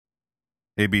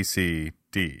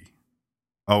ABCD.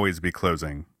 Always be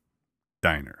closing.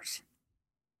 Diners.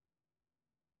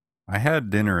 I had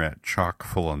dinner at Chock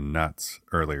Full of Nuts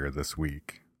earlier this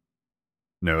week.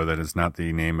 No, that is not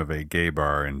the name of a gay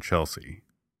bar in Chelsea.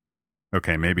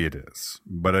 Okay, maybe it is,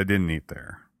 but I didn't eat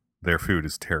there. Their food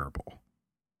is terrible.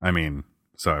 I mean,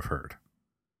 so I've heard.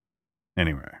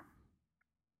 Anyway.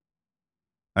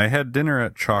 I had dinner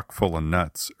at Chock Full of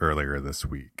Nuts earlier this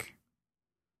week.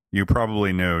 You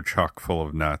probably know Chock Full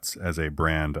of Nuts as a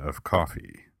brand of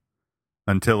coffee.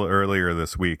 Until earlier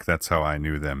this week, that's how I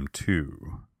knew them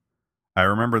too. I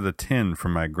remember the tin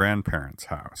from my grandparents'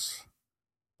 house.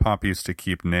 Pop used to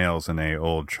keep nails in a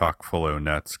old Chock Full of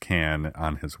Nuts can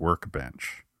on his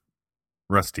workbench.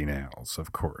 Rusty nails,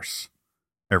 of course.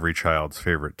 Every child's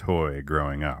favorite toy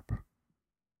growing up.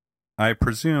 I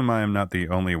presume I am not the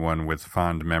only one with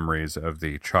fond memories of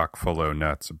the Chock Full of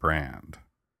Nuts brand.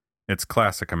 It's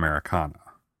classic Americana.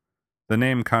 The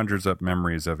name conjures up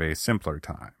memories of a simpler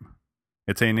time.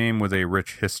 It's a name with a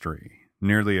rich history,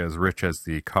 nearly as rich as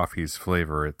the coffee's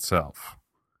flavor itself.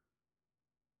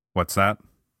 What's that?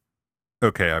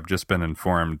 Okay, I've just been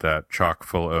informed that Chock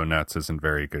Full of Nuts isn't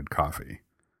very good coffee.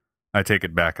 I take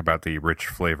it back about the rich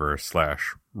flavor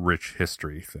 / rich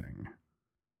history thing.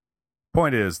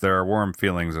 Point is, there are warm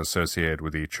feelings associated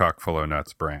with the Chock Full of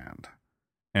Nuts brand.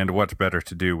 And what better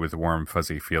to do with warm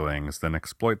fuzzy feelings than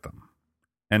exploit them?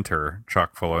 Enter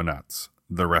Chock Full of Nuts,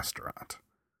 the restaurant.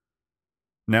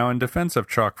 Now, in defense of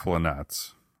Chock Full of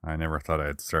Nuts, I never thought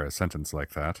I'd start a sentence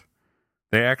like that.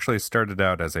 They actually started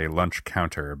out as a lunch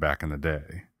counter back in the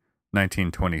day.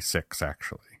 1926,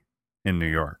 actually. In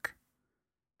New York.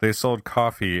 They sold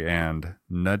coffee and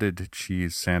nutted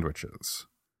cheese sandwiches.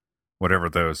 Whatever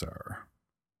those are.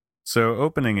 So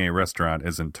opening a restaurant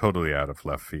isn't totally out of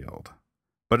left field.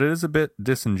 But it is a bit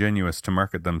disingenuous to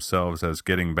market themselves as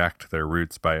getting back to their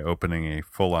roots by opening a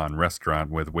full-on restaurant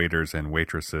with waiters and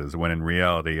waitresses when in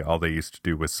reality all they used to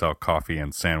do was sell coffee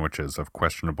and sandwiches of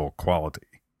questionable quality.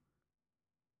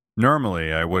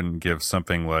 Normally, I wouldn't give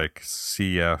something like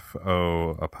CFO''N:'TR,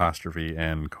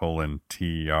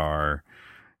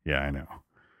 yeah, I know,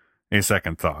 a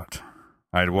second thought.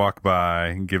 I'd walk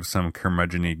by, give some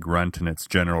curmudgeon-y grunt in its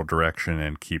general direction,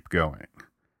 and keep going.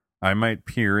 I might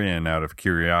peer in out of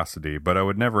curiosity, but I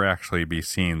would never actually be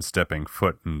seen stepping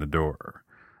foot in the door.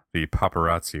 The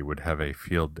paparazzi would have a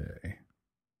field day.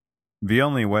 The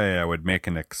only way I would make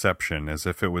an exception is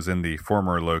if it was in the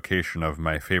former location of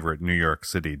my favorite New York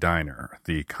City diner,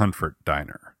 the Comfort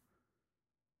Diner.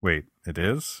 Wait, it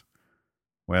is?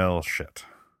 Well, shit.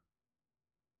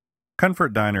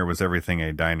 Comfort Diner was everything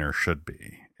a diner should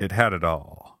be. It had it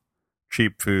all.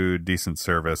 Cheap food, decent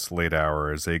service, late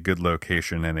hours, a good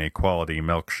location, and a quality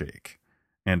milkshake.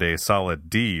 And a solid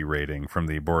D rating from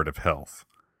the Board of Health.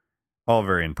 All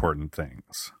very important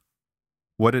things.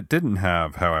 What it didn't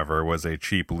have, however, was a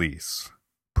cheap lease.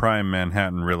 Prime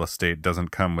Manhattan real estate doesn't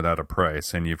come without a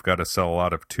price, and you've got to sell a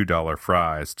lot of $2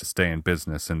 fries to stay in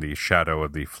business in the shadow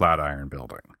of the Flatiron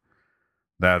Building.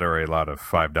 That or a lot of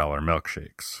 $5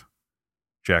 milkshakes.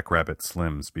 Jackrabbit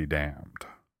Slims be damned.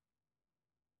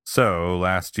 So,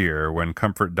 last year, when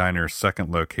Comfort Diner's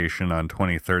second location on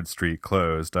 23rd Street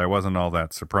closed, I wasn't all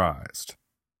that surprised.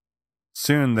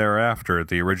 Soon thereafter,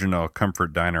 the original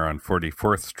Comfort Diner on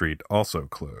 44th Street also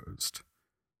closed.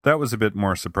 That was a bit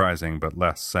more surprising but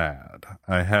less sad.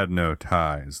 I had no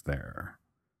ties there.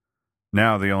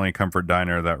 Now the only Comfort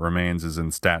Diner that remains is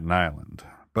in Staten Island,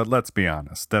 but let's be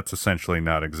honest, that's essentially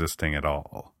not existing at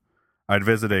all. I'd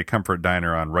visit a Comfort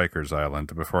Diner on Rikers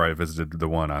Island before I visited the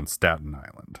one on Staten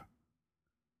Island.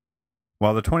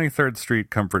 While the 23rd Street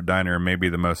Comfort Diner may be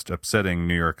the most upsetting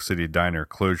New York City diner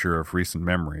closure of recent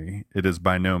memory, it is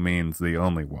by no means the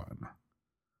only one.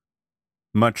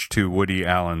 Much to Woody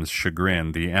Allen's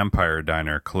chagrin, the Empire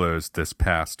Diner closed this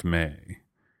past May.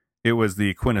 It was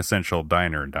the quintessential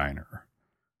diner.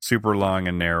 Super long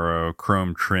and narrow,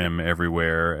 chrome trim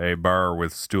everywhere, a bar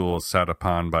with stools sat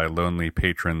upon by lonely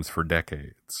patrons for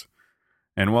decades.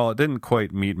 And while it didn't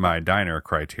quite meet my diner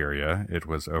criteria, it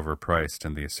was overpriced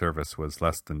and the service was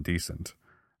less than decent,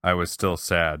 I was still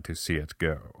sad to see it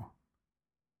go.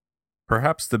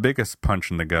 Perhaps the biggest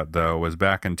punch in the gut, though, was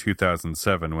back in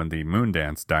 2007 when the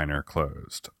Moondance Diner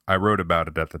closed. I wrote about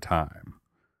it at the time.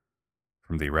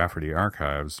 From the Rafferty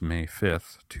Archives, May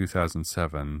 5th,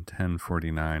 2007,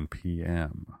 10:49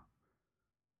 p.m.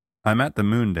 I'm at the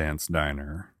Moondance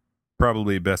Diner,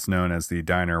 probably best known as the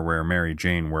diner where Mary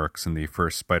Jane works in the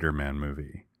first Spider-Man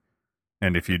movie.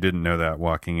 And if you didn't know that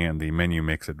walking in, the menu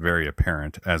makes it very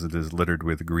apparent, as it is littered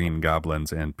with Green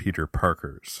Goblins and Peter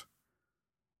Parkers.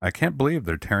 I can't believe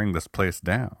they're tearing this place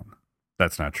down.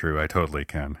 That's not true. I totally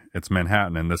can. It's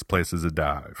Manhattan, and this place is a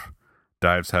dive.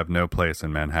 Dives have no place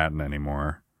in Manhattan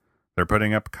anymore. They're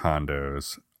putting up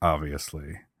condos,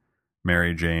 obviously.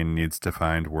 Mary Jane needs to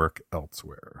find work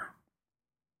elsewhere.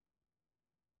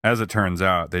 As it turns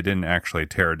out, they didn't actually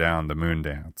tear down the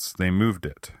Moondance. They moved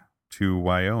it to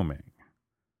Wyoming.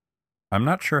 I'm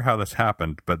not sure how this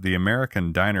happened, but the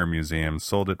American Diner Museum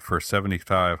sold it for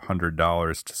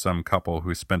 $7,500 to some couple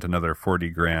who spent another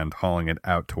 $40,000 hauling it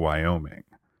out to Wyoming.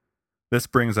 This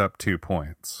brings up 2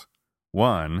 points.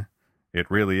 One,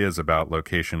 it really is about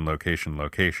location, location,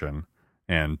 location.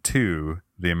 And 2,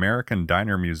 the American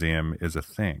Diner Museum is a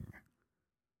thing.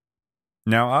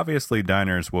 Now, obviously,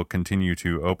 diners will continue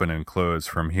to open and close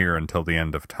from here until the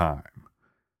end of time.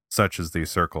 Such is the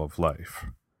circle of life.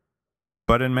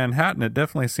 But in Manhattan, it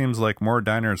definitely seems like more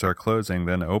diners are closing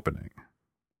than opening.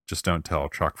 Just don't tell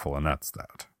Chock-full of Nuts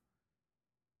that.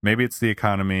 Maybe it's the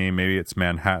economy, maybe it's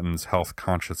Manhattan's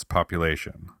health-conscious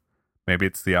population. Maybe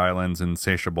it's the island's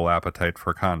insatiable appetite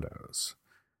for condos.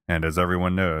 And as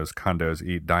everyone knows, condos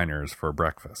eat diners for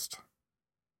breakfast.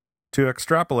 To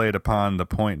extrapolate upon the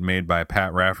point made by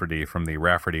Pat Rafferty from the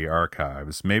Rafferty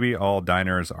Archives, maybe all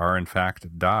diners are in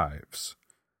fact dives.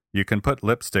 You can put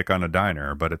lipstick on a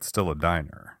diner, but it's still a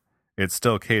diner. It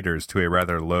still caters to a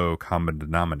rather low common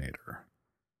denominator.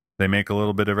 They make a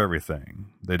little bit of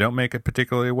everything. They don't make it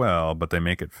particularly well, but they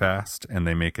make it fast and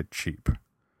they make it cheap.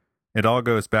 It all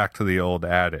goes back to the old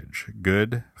adage,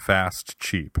 good, fast,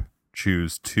 cheap.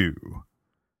 Choose 2.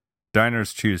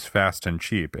 Diners choose fast and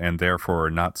cheap, and therefore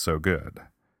not so good.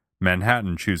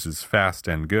 Manhattan chooses fast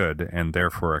and good, and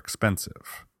therefore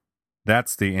expensive.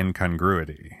 That's the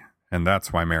incongruity, and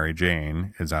that's why Mary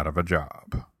Jane is out of a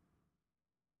job.